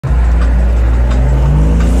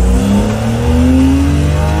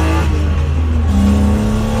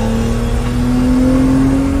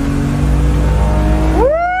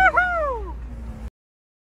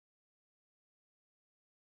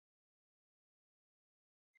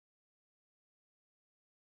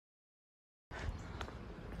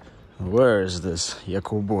Where is this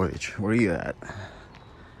Yakubovich? Where are you at?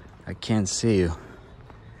 I can't see you.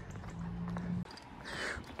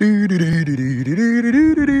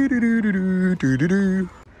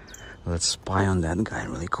 Let's spy on that guy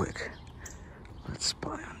really quick. Let's spy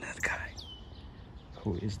on that guy.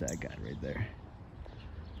 Who is that guy right there?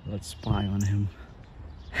 Let's spy on him.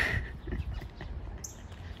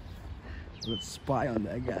 Let's spy on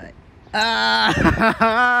that guy. Ah!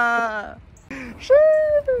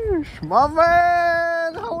 Sheesh, my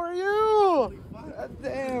man, how are you? God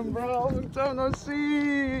damn, bro, long time no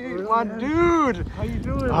see. My dude. How you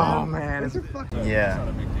doing, man? Oh man, it's yeah. Not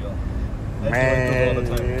a big deal. Man,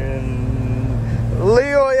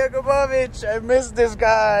 Leo Yakubovich, I miss this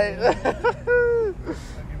guy.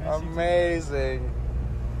 Amazing.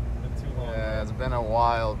 Yeah, it's been a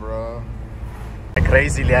while, bro.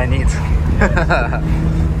 Crazy Leonid.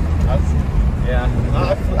 Yeah.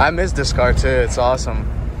 I miss this car too. It's awesome.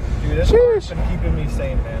 Dude, this car's been keeping me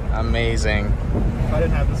sane, man. Amazing. If I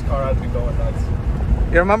didn't have this car, I'd be going nuts.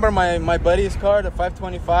 You remember my buddy's car, the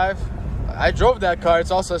 525? I drove that car.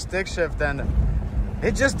 It's also a stick shift, and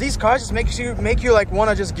it just, these cars just make you like want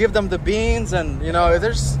to just give them the beans, and you know,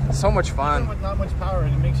 there's so much fun. With not much power,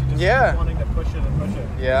 and it makes you just keep wanting to push it and push it.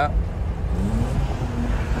 Yeah.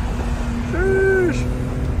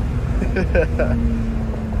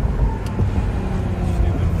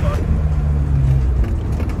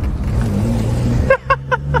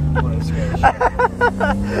 What a scary shit.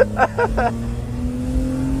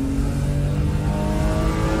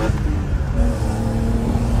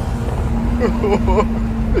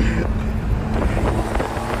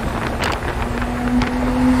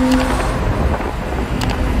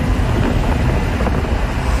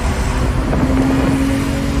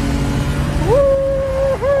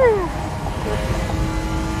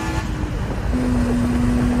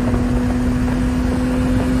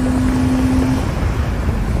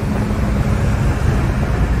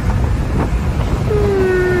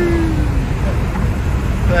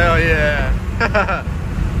 Hell yeah.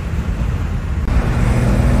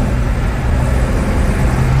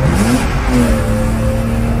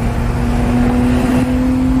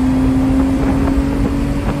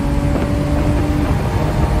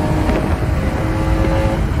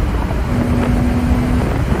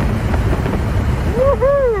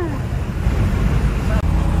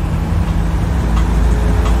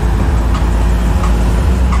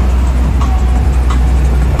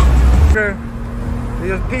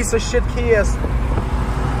 You piece of shit Kias.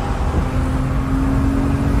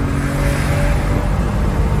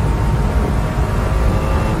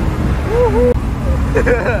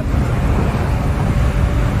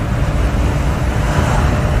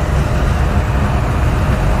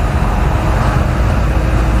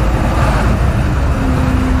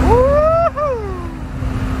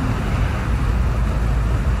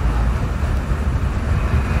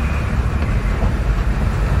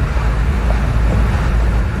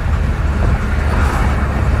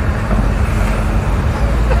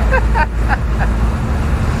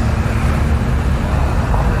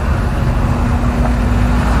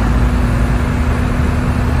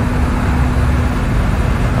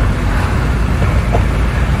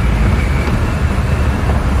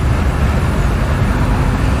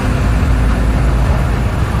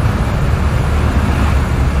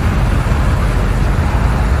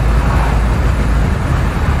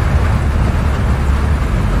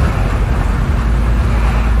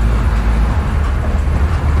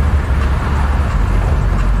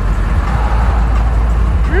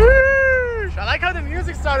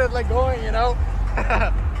 Started like going, you know.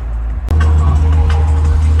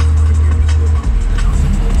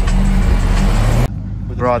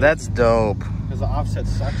 Bro, that's dope. Because the offset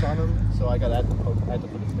sucks on them, so I had to put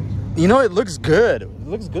a spacer. You know, it looks good. It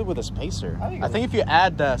looks good with a spacer. I think if you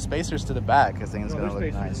add spacers to the back, I think it's gonna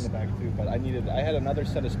look nice. In the back too, but I had another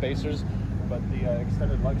set of spacers, but the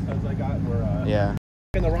extended lug studs I got were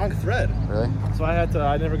in the wrong thread. Really? So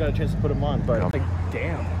I never got a chance to put them on, but like,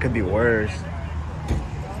 damn. Could be worse.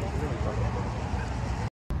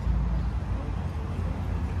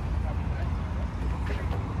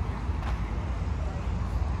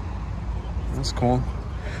 That's cool.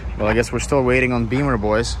 Well, I guess we're still waiting on Beamer,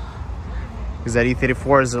 boys. Because that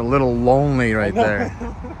E34 is a little lonely right there.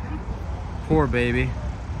 Poor baby.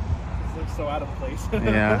 This looks so out of place.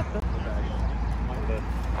 Yeah.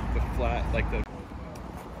 the flat, like the...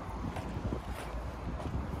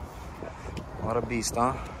 What a beast,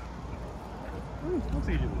 huh? Looks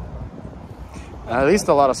easy. At least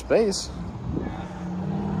a lot of space.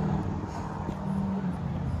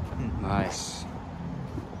 Nice.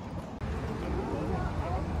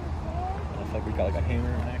 Looks like we got like a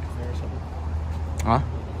hanger next. there or something? Huh?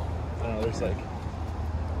 I don't know, there's like, I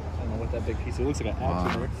don't know what that big piece, it looks like an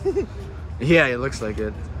axe in there. Yeah, it looks like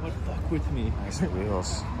it. What fuck with me? Nice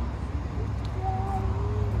wheels.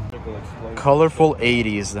 Colorful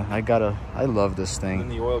 80s. I love this thing. And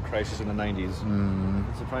then the oil crisis in the 90s. And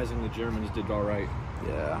surprisingly, the Germans did all right.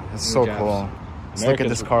 Yeah, it's so cool. Let's look at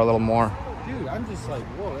this car a little more. Dude, I'm just like,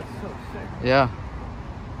 whoa, that's so sick. Yeah.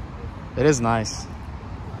 It is nice.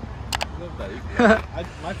 I love that.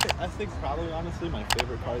 I think probably, honestly, my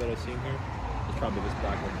favorite car that I've seen here is probably this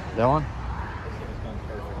black one. That one?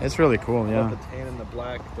 It's really cool, yeah. The tan and the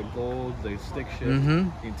black, the gold, the stick shift, the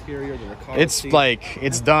interior, the Ricardo It's seat. like,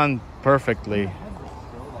 it's done perfectly.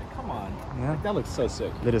 Like, come on. Yeah. Like, that looks so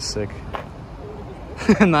sick. It is sick.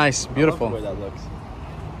 Nice, beautiful. I love the way that looks.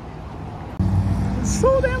 It's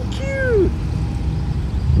so damn cute.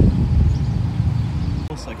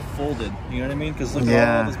 It's like folded, you know what I mean? Because look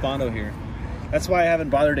at all this Bondo here. That's why I haven't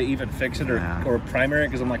bothered to even fix it or primer it,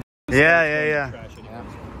 because I'm like, yeah.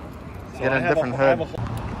 So Get a different hood.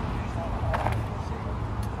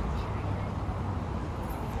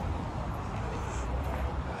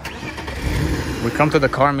 We come to the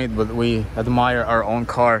car meet, but we admire our own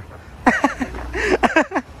car.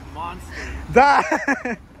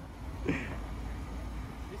 Monster.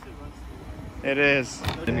 It is.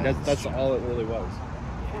 I mean, that's all it really was.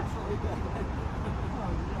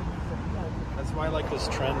 That's why I like this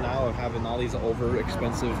trend now of having all these over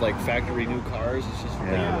expensive like factory new cars. It's just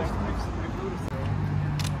ridiculous.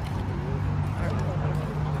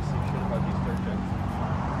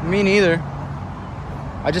 Me neither.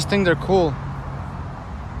 I just think they're cool.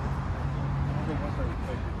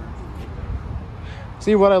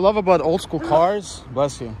 See, what I love about old school cars,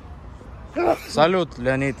 bless you. Salud,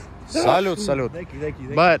 Leonid. Salud. Thank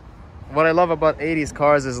you. But what I love about 80s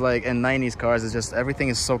cars is like, and 90s cars is just everything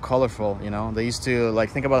is so colorful, you know? They used to like,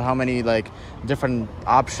 think about how many like different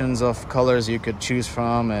options of colors you could choose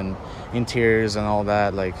from and interiors and all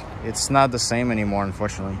that. Like, it's not the same anymore,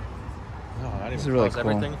 unfortunately. No, not even This is really close.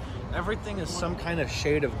 cool. Everything is some kind of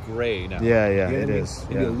shade of gray now. Yeah, You know what it I mean? is.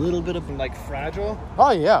 Maybe a little bit of like fragile.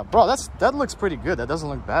 Oh yeah, bro, that looks pretty good. That doesn't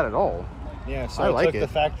look bad at all. Yeah, so I like took it. the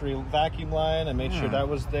factory vacuum line and made sure that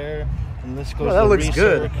was there. And this goes. Bro, that to looks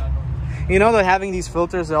recirc. good. You know that having these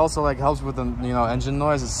filters, it also like helps with the engine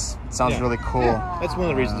noise. It sounds really cool. Yeah, that's one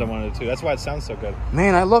of the reasons I wanted it too. That's why it sounds so good.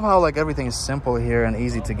 Man, I love how like everything is simple here and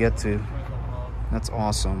easy to get to. That's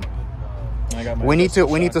awesome. I got my We need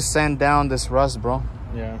to sand down this rust, bro.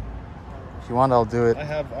 Yeah. If you want, I'll do it. I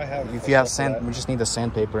have. If you have sand, we just need the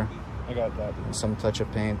sandpaper. I got that. Some touch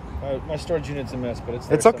of paint. My storage unit's a mess, but it's.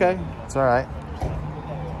 It's okay. It's all right.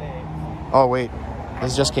 Oh wait,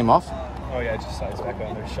 this just came off. Oh yeah, just sides back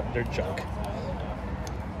on. They're junk.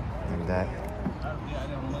 Like that.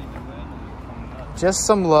 Just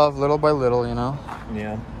some love, little by little, you know.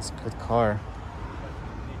 Yeah. It's a good car.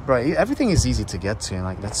 Bro, everything is easy to get to.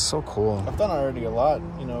 Like, that's so cool. I've done already a lot.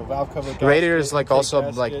 You know, valve cover. Radiator is like also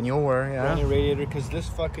like newer. Yeah. Brand new radiator, because this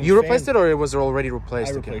fucking. You replaced it, or it was already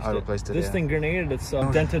replaced? I replaced it. This thing grenaded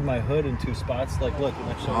itself. Dented my hood in 2 spots. Like, look. When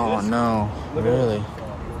I showed this. No! Really?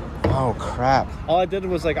 Oh crap! All I did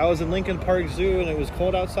was like I was in Lincoln Park Zoo and it was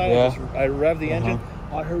cold outside. Yeah. I revved the engine.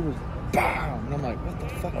 All I heard was BAM! And I'm like, what the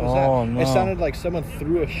fuck was that? No. It sounded like someone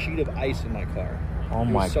threw a sheet of ice in my car. Oh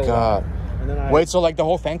my so god! loud. And then Wait, so like the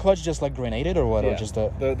whole fan clutch just like grenaded or what? Yeah. Or just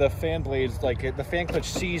the fan blades, like the fan clutch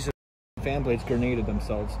seized. Fan blades grenaded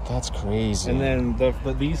themselves. That's crazy. And then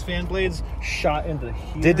these fan blades shot into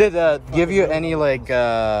here. Did it give you any like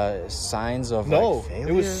signs of like, failure?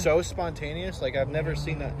 It was so spontaneous. Like I've never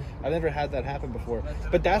seen that. I've never had that happen before.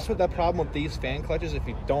 But that's what the problem with these fan clutches. If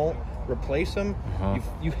you don't replace them,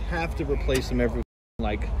 you have to replace them every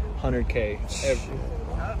like 100K.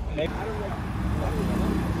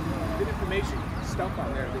 Good information stuff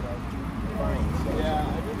on there. Yeah,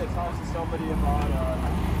 I need to talk to somebody about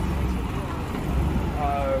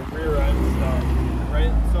rear end stuff,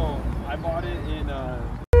 right? So I bought it in.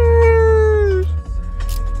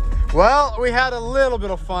 Well, we had a little bit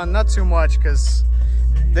of fun, not too much, because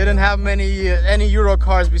they didn't have any Euro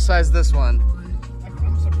cars besides this one.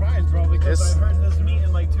 I'm surprised, bro, because I heard this meet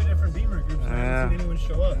in like 2 different Beamer groups. And I haven't seen anyone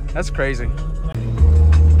show up. That's crazy.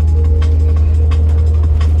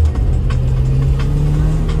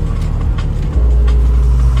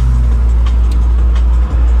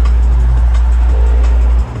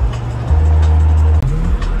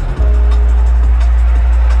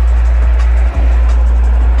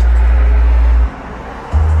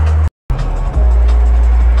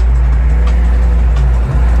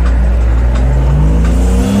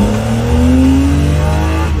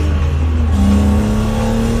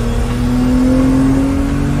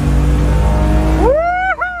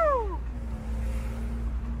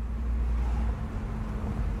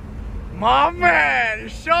 My man, you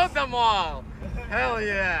showed them all. Hell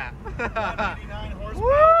yeah. 189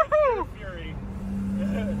 horsepower, Fury.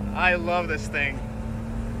 I love this thing.